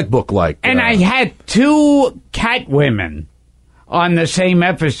more comic book like? And I had two cat women on the same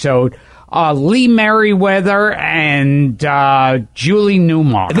episode. Lee Merriweather and Julie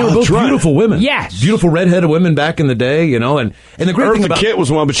Newmar. And they were both beautiful women. Yes. Beautiful redheaded women back in the day, and the great thing about... Eartha Kitt was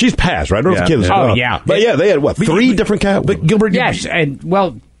one, but she's passed, right? Eartha Kitt is gone. Oh, yeah. But they had, three different cat women? But Gilbert...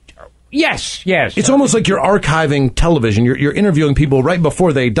 Yes, Yes. It's almost like you're archiving television. You're interviewing people right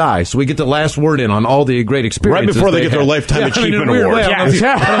before they die, so we get the last word in on all the great experiences. Right before they get their Lifetime Achievement Award.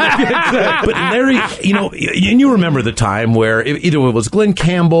 But Larry, and you remember the time where either it was Glenn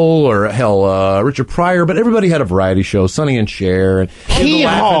Campbell or, Richard Pryor, but everybody had a variety show, Sonny and Cher, and the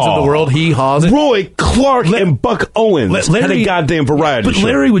Laugh-Ins of the world, Hee-Haws. Roy Clark and Buck Owens had a goddamn variety show. But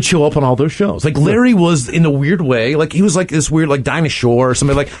Larry would show up on all those shows. Larry was, in a weird way, he was this weird, Dinah Shore or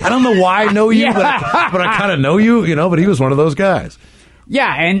somebody. I don't know why I know you, but I kind of know you, but he was one of those guys.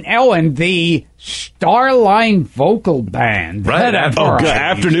 Yeah, and the Starline vocal band. Right.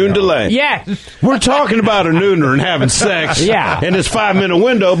 Afternoon Delay. Yes. We're talking about a nooner and having sex in this 5-minute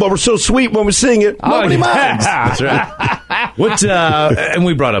window, but we're so sweet when we sing it, nobody minds. That's right. And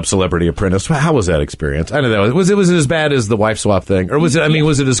we brought up Celebrity Apprentice. How was that experience? I know that was it as bad as the wife swap thing? Or was it,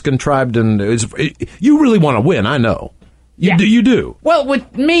 was it as contrived and you really want to win, I know. You do. Well,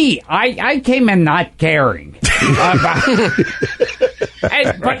 with me, I came in not caring.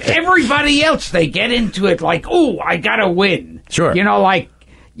 But everybody else, they get into it I got to win. Sure. What do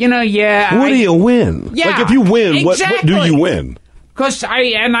you win? Yeah. If you win, exactly. what do you win? Because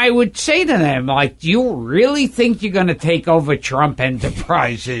I would say to them, do you really think you're going to take over Trump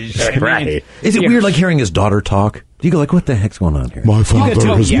Enterprises? Right. Is it weird hearing his daughter talk? Do you go what the heck's going on here? My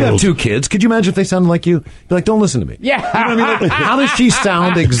father You have two kids. Could you imagine if they sounded like you? Be don't listen to me. Yeah. You know what I mean? How does she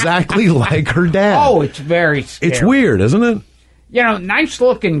sound exactly like her dad? Oh, it's very scary. It's weird, isn't it? Nice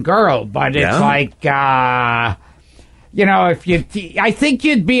looking girl, but it's I think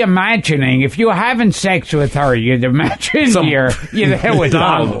you'd be imagining, if you were having sex with her, you'd imagine you're there with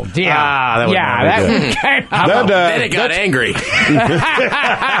Donald. Yeah. Then it got angry.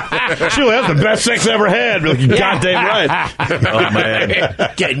 She'll have the best sex I ever had. Goddamn right. Oh, man.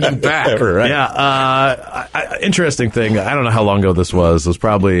 Getting you back. Right. Yeah. Interesting thing. I don't know how long ago this was. It was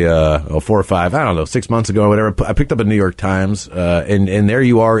probably 4 or 5, 6 months ago or whatever. I picked up a New York Times, and there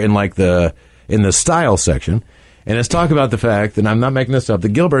you are in in the style section. And it's talk about the fact, and I'm not making this up, that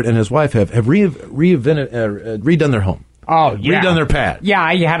Gilbert and his wife have redone their home. Oh, yeah. Redone their pad. Yeah,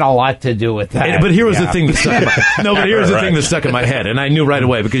 I had a lot to do with that. But here was the Yeah. thing that stuck in my No, but here's the thing that stuck in my head, and I knew right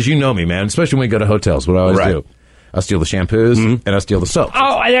away because you know me, man, especially when we go to hotels, what I always do. I steal the shampoos and I steal the soap.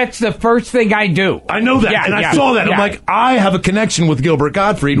 Oh, that's the first thing I do. I know that, and I saw that. yeah. I'm like, I have a connection with Gilbert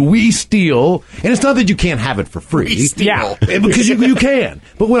Gottfried. We steal, and it's not that you can't have it for free. We steal. Yeah. Because you can.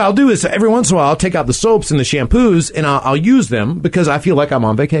 But what I'll do is every once in a while, I'll take out the soaps and the shampoos, and I'll use them because I feel like I'm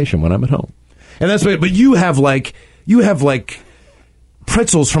on vacation when I'm at home. And that's what, but you have like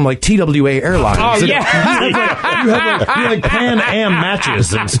pretzels from like TWA Airlines. Oh, yeah. You have like Pan Am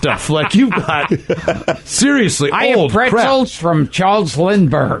matches and stuff. Like you've got seriously I old have pretzels crap. from Charles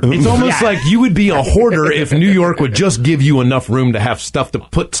Lindbergh. It's almost like you would be a hoarder if New York would just give you enough room to have stuff to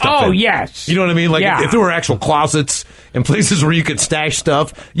put stuff in. Oh, yes. You know what I mean? Like if there were actual closets and places where you could stash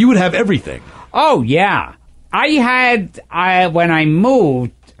stuff, you would have everything. Oh, yeah. When I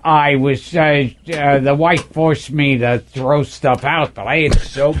moved, I was, the wife forced me to throw stuff out, but I had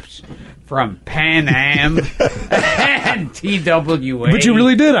soaps from Pan Am and TWA. But you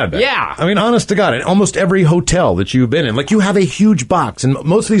really did, I bet. Yeah. I mean, honest to God, in almost every hotel that you've been in, like you have a huge box, and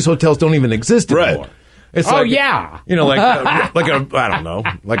most of these hotels don't even exist anymore. It's Oh, like, yeah. You know, like a I don't know,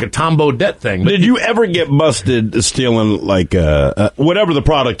 like a Tom Bodette thing. But Did you ever get busted stealing like whatever the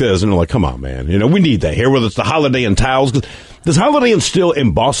product is? And they're like, come on, man, we need that here. Whether it's the Holiday Inn towels, does Holiday Inn still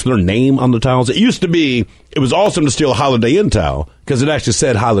emboss their name on the towels? It used to be. It was awesome to steal a Holiday Inn towel because it actually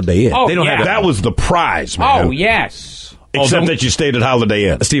said Holiday Inn. Oh, They don't have that was the prize, man. Oh, yes. Except that you stayed at Holiday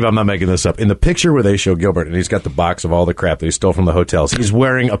Inn. Steve, I'm not making this up. In the picture where they show Gilbert and he's got the box of all the crap that he stole from the hotels, he's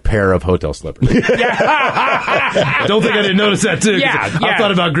wearing a pair of hotel slippers. Don't think I didn't notice that too. I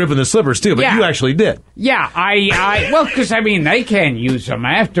thought about gripping the slippers too, but you actually did. Yeah, well, because they can't use them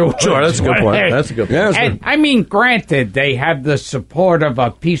afterwards. Sure, that's a good point. That's a good point. And I mean, granted, they have the support of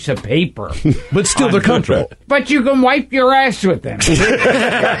a piece of paper, but still, they're comfortable. But you can wipe your ass with them.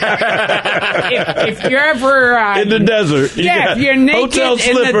 if you're ever in the desert. If you're naked hotel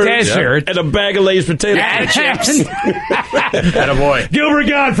in the desert. and a bag of Lay's potato chips. Attaboy. Gilbert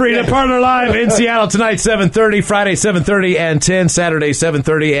Gottfried at Parlor Live in Seattle tonight, 7:30, Friday 7:30 and 10, Saturday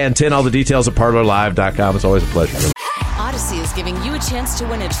 7:30 and 10. All the details at parlorlive.com. It's always a pleasure. Odyssey is giving you a chance to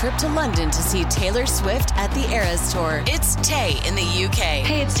win a trip to London to see Taylor Swift at the Eras Tour. It's Tay in the UK.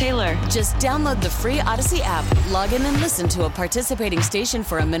 Hey, it's Taylor. Just download the free Odyssey app, log in and listen to a participating station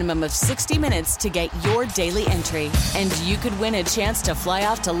for a minimum of 60 minutes to get your daily entry. And you could win a chance to fly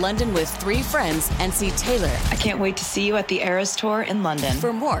off to London with 3 friends and see Taylor. I can't wait to see you at the Eras Tour in London.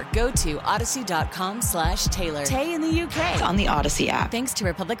 For more, go to odyssey.com/Taylor. Tay in the UK. It's on the Odyssey app. Thanks to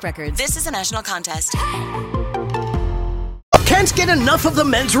Republic Records. This is a national contest. Can't get enough of the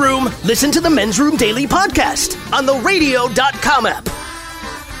Men's Room? Listen to the Men's Room Daily Podcast on the radio.com app.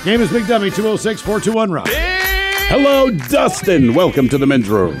 Game is Big Dummy, 206-421-ROCK. Hello, Dustin. Welcome to the Men's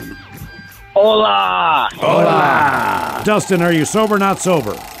Room. Hola. Hola. Dustin, are you sober or not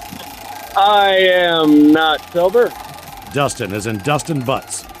sober? I am not sober. Dustin, as in Dustin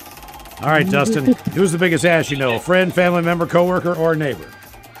Butts. All right, Dustin, who's the biggest ass you know? Friend, family member, coworker, or neighbor?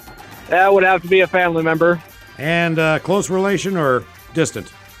 That would have to be a family member. And close relation or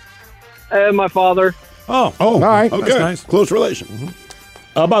distant? My father. Oh, all right. Okay. That's nice. Close relation.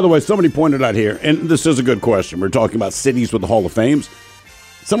 By the way, somebody pointed out here, and this is a good question. We're talking about cities with the Hall of Fames.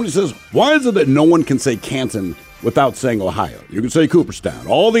 Somebody says, why is it that no one can say Canton without saying Ohio? You can say Cooperstown,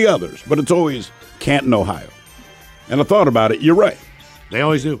 all the others, but it's always Canton, Ohio. And I thought about it. You're right. They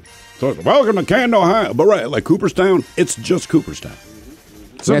always do. So, welcome to Canton, Ohio. But right, like Cooperstown, it's just Cooperstown.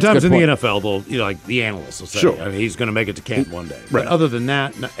 Sometimes in the NFL, they'll, like the analysts will say, Sure. I mean, he's going to make it to Canton one day. Right. But other than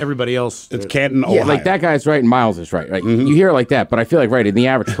that, everybody else, it's Canton, Yeah, like that guy's right and Miles is right. Right? You hear it like that, but I feel like in the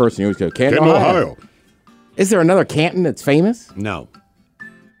average person, you always go, Canton, Ohio. Is there another Canton that's famous? No.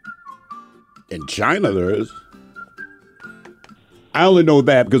 In China, there is. I only know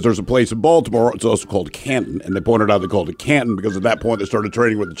that because there's a place in Baltimore, it's also called Canton, and they pointed out they called it Canton because at that point they started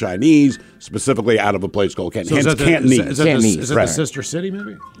trading with the Chinese, specifically out of a place called Canton. So Hence is that Cantonese. Is it the sister city,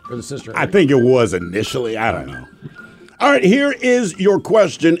 maybe? Or the sister? I think it was initially. I don't know. All right, here is your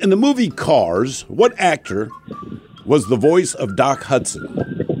question. In the movie Cars, what actor was the voice of Doc Hudson?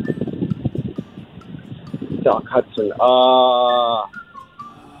 Doc Hudson.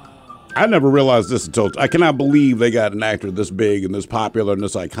 I never realized this until I cannot believe they got an actor this big and this popular and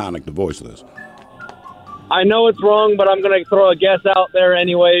this iconic to voice this. I know it's wrong, but I'm going to throw a guess out there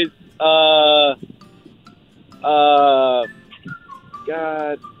anyways. God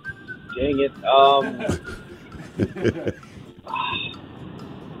dang it.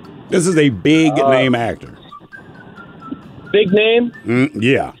 This is a big name actor. Big name?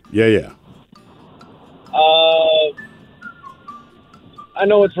 Yeah. I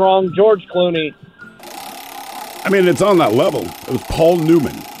know it's wrong. George Clooney. I mean, it's on that level. It was Paul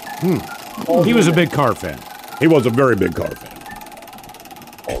Newman. He was a big car fan. He was a very big car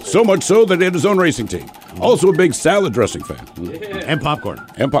fan. So much so that he had his own racing team. Also a big salad dressing fan. And popcorn.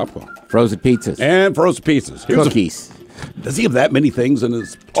 And popcorn. Frozen pizzas. And frozen pizzas. Cookies. Does he have that many things in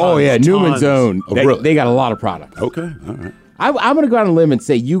his Oh, yeah, Newman's Own. Oh, really? They got a lot of products. Okay, all right. I'm going to go out on a limb and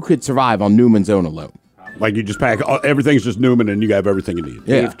say you could survive on Newman's Own alone. Like you just pack, everything's just Newman and you have everything you need.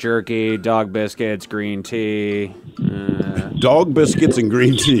 Yeah. Beef jerky, dog biscuits, green tea. Dog biscuits and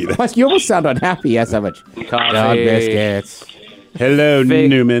green tea. Plus, you almost sound unhappy. Yes, how much? Coffee. Dog biscuits. Hello,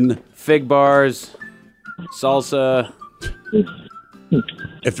 Newman. Fig bars, salsa.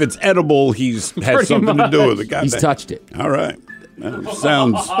 If it's edible, he's had Pretty something to do with it. He's touched it. All right. That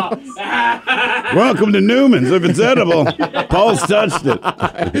sounds. Welcome to Newman's. If it's edible, Paul's touched it.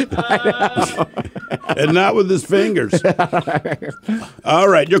 And not with his fingers. All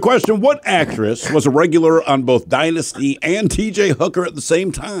right. Your question: what actress was a regular on both Dynasty and TJ Hooker at the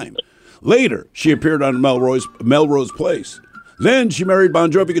same time? Later, she appeared on Melrose Place. Then she married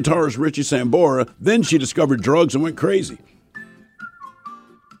Bon Jovi guitarist Richie Sambora. Then she discovered drugs and went crazy.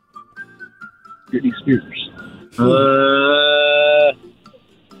 Britney Spears.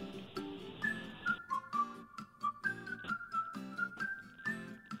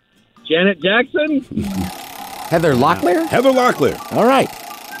 Janet Jackson? Heather Locklear? Heather Locklear. All right.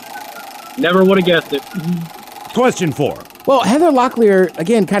 Never would have guessed it. Question 4. Well, Heather Locklear,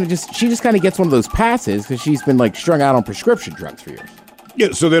 again, she just kind of gets one of those passes because she's been like strung out on prescription drugs for years.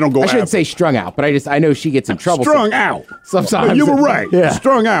 Yeah, so they don't go I shouldn't after. say strung out, but I know she gets in trouble. Strung out. Sometimes. You were right. Yeah.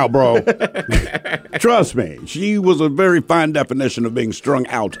 Strung out, bro. Trust me. She was a very fine definition of being strung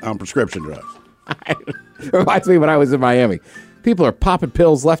out on prescription drugs. Reminds me when I was in Miami. People are popping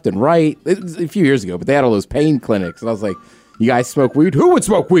pills left and right. It was a few years ago, but they had all those pain clinics. And I was like, you guys smoke weed? Who would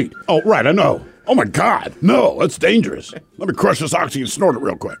smoke weed? Oh, right, I know. Oh, my God. No, that's dangerous. Let me crush this oxy and snort it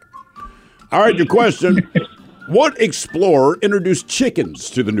real quick. All right, your question. What explorer introduced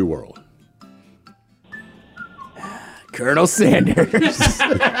chickens to the New World? Colonel Sanders.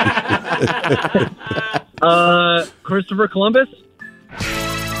 Christopher Columbus?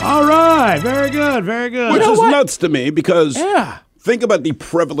 All right. Very good. Very good. Which is nuts to me because think about the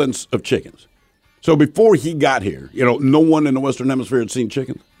prevalence of chickens. So before he got here, no one in the Western Hemisphere had seen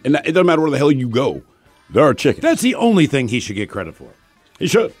chickens. And it doesn't matter where the hell you go, there are chickens. That's the only thing he should get credit for. He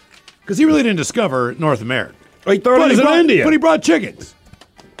should. Because he really didn't discover North America. He thought it was in India. But he brought chickens.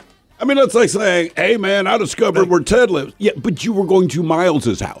 I mean, that's like saying, hey, man, I discovered where Ted lives. Yeah, but you were going to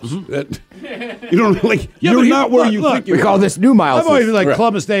Miles's house. You're not where you think you are. We call this New Miles. I've always been like,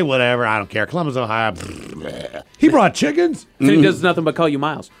 Columbus Day, whatever. I don't care. Columbus, Ohio. He brought chickens. He does nothing but call you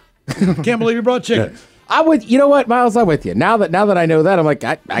Miles. Can't believe he brought chickens. You know what, Miles? I'm with you. Now that I know that, I'm like,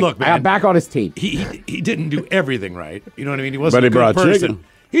 I got back on his team. He didn't do everything right. You know what I mean? He wasn't But he a good brought person. chicken.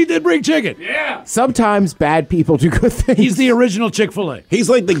 He did bring chicken. Yeah. Sometimes bad people do good things. He's the original Chick-fil-A. He's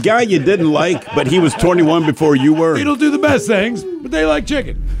like the guy you didn't like, but he was 21 before you were. They don't do the best things, but they like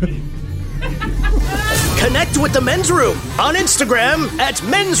chicken. Connect with the Men's Room on Instagram at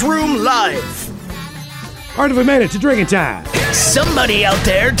Men's Room Live. All right, we made it to drinking time. Somebody out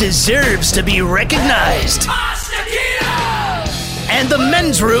there deserves to be recognized. And the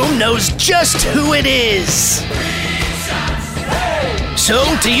Men's Room knows just who it is. So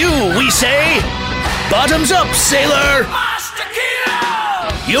to you, we say, bottoms up, sailor.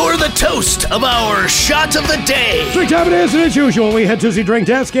 You're the toast of our shot of the day. Drink time it is, and as usual, we head to the drink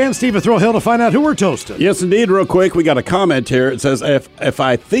desk and Steve Thrill Hill to find out who we're toasting. Yes, indeed. Real quick, we got a comment here. It says, if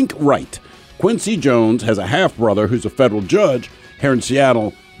I think right, Quincy Jones has a half-brother who's a federal judge here in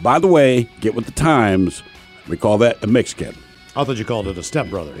Seattle. By the way, get with the times. We call that a mixed kid. I thought you called it a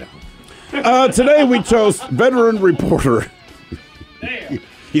stepbrother. Yeah. Today we toast veteran reporter.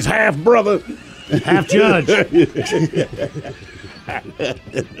 He's half brother, half judge. I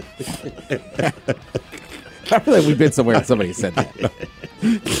feel like we've been somewhere and somebody said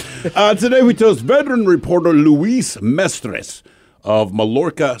that. Today we toast veteran reporter Luis Mestres of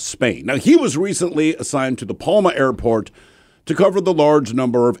Mallorca, Spain. Now, he was recently assigned to the Palma Airport to cover the large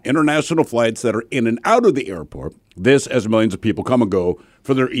number of international flights that are in and out of the airport. This as millions of people come and go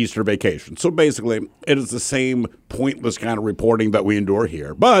for their Easter vacation. So basically, it is the same pointless kind of reporting that we endure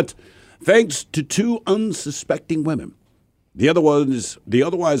here. But thanks to two unsuspecting women, the otherwise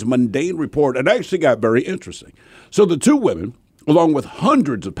mundane report, it actually got very interesting. So the two women, along with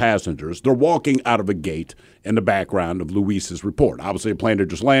hundreds of passengers, they're walking out of a gate in the background of Luis's report. Obviously, a plane had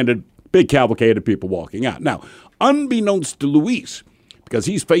just landed, big cavalcade of people walking out. Now, unbeknownst to Luis, because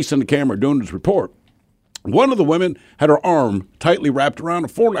he's facing the camera doing his report, One of the women had her arm tightly wrapped around a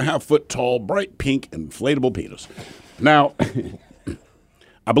 4.5-foot tall, bright pink inflatable penis. Now,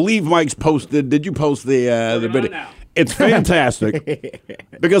 I believe Mike's posted. Did you post the video? It's fantastic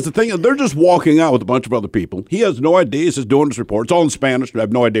because the thing is, they're just walking out with a bunch of other people. He has no idea. He's just doing his report. It's all in Spanish. I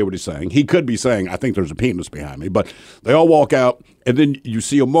have no idea what he's saying. He could be saying, I think there's a penis behind me. But they all walk out, and then you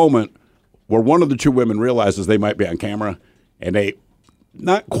see a moment where one of the two women realizes they might be on camera, and they,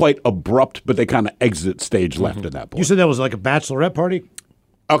 not quite abrupt, but they kind of exit stage left at that point. You said that was like a bachelorette party?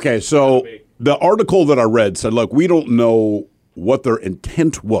 Okay, so the article that I read said, look, we don't know what their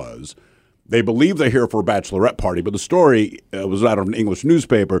intent was. They believe they're here for a bachelorette party, but the story was out of an English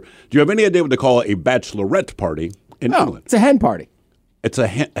newspaper. Do you have any idea what they call a bachelorette party in England? It's a hen party. It's a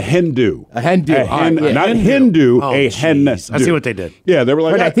hen-do. A hen-do. Not Hindu, a hen-do. I see what they did. Yeah, they were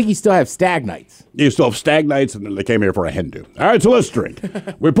like, But I think you still have stag nights. You still have stag nights, and then they came here for a hen-do. All right, so let's drink.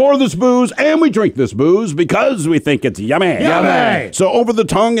 We pour this booze, and we drink this booze because we think it's yummy. Yummy! So over the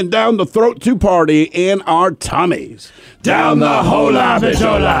tongue and down the throat to party in our tummies. Down the hola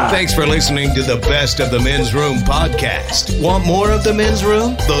bichola. Thanks for listening to the Best of the Men's Room podcast. Want more of the Men's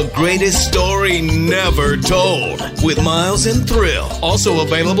Room? The greatest story never told with Miles and Thrill. Also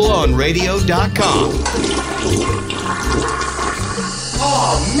available on radio.com.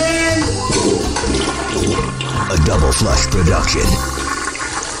 Oh, man! A Double Flush production.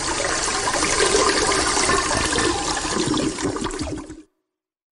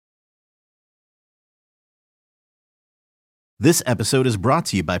 This episode is brought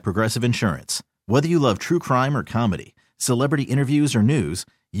to you by Progressive Insurance. Whether you love true crime or comedy, celebrity interviews or news,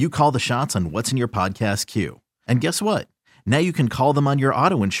 you call the shots on what's in your podcast queue. And guess what? Now you can call them on your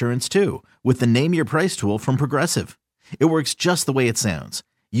auto insurance too with the Name Your Price tool from Progressive. It works just the way it sounds.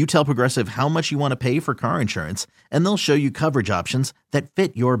 You tell Progressive how much you want to pay for car insurance, and they'll show you coverage options that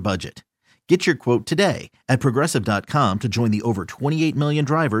fit your budget. Get your quote today at Progressive.com to join the over 28 million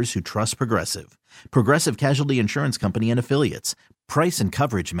drivers who trust Progressive. Progressive Casualty Insurance Company and Affiliates. Price and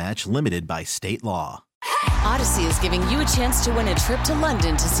coverage match limited by state law. Odyssey is giving you a chance to win a trip to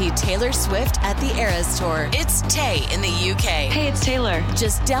London to see Taylor Swift at the Eras Tour. It's Tay in the UK. Hey, it's Taylor.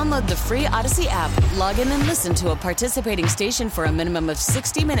 Just download the free Odyssey app, log in and listen to a participating station for a minimum of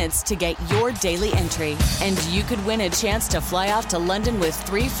 60 minutes to get your daily entry. And you could win a chance to fly off to London with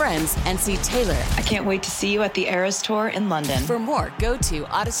 3 friends and see Taylor. I can't wait to see you at the Eras Tour in London. For more, go to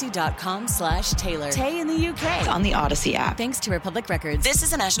odyssey.com/Taylor. Tay in the UK. It's on the Odyssey app. Thanks to Republic Records. This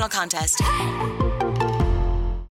is a national contest.